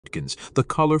toucans, the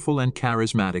colorful and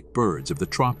charismatic birds of the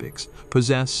tropics,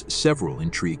 possess several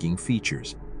intriguing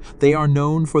features. They are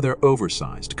known for their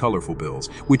oversized, colorful bills,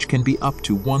 which can be up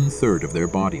to 1/3 of their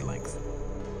body length.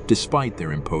 Despite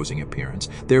their imposing appearance,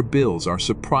 their bills are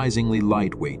surprisingly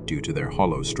lightweight due to their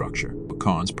hollow structure.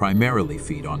 Toucans primarily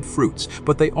feed on fruits,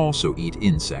 but they also eat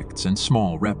insects and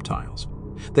small reptiles.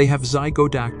 They have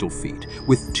zygodactyl feet,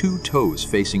 with 2 toes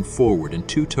facing forward and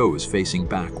 2 toes facing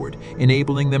backward,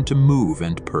 enabling them to move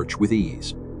and perch with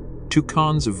ease.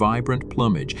 Toucans' vibrant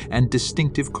plumage and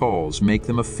distinctive calls make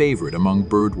them a favorite among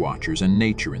birdwatchers and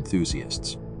nature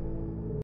enthusiasts.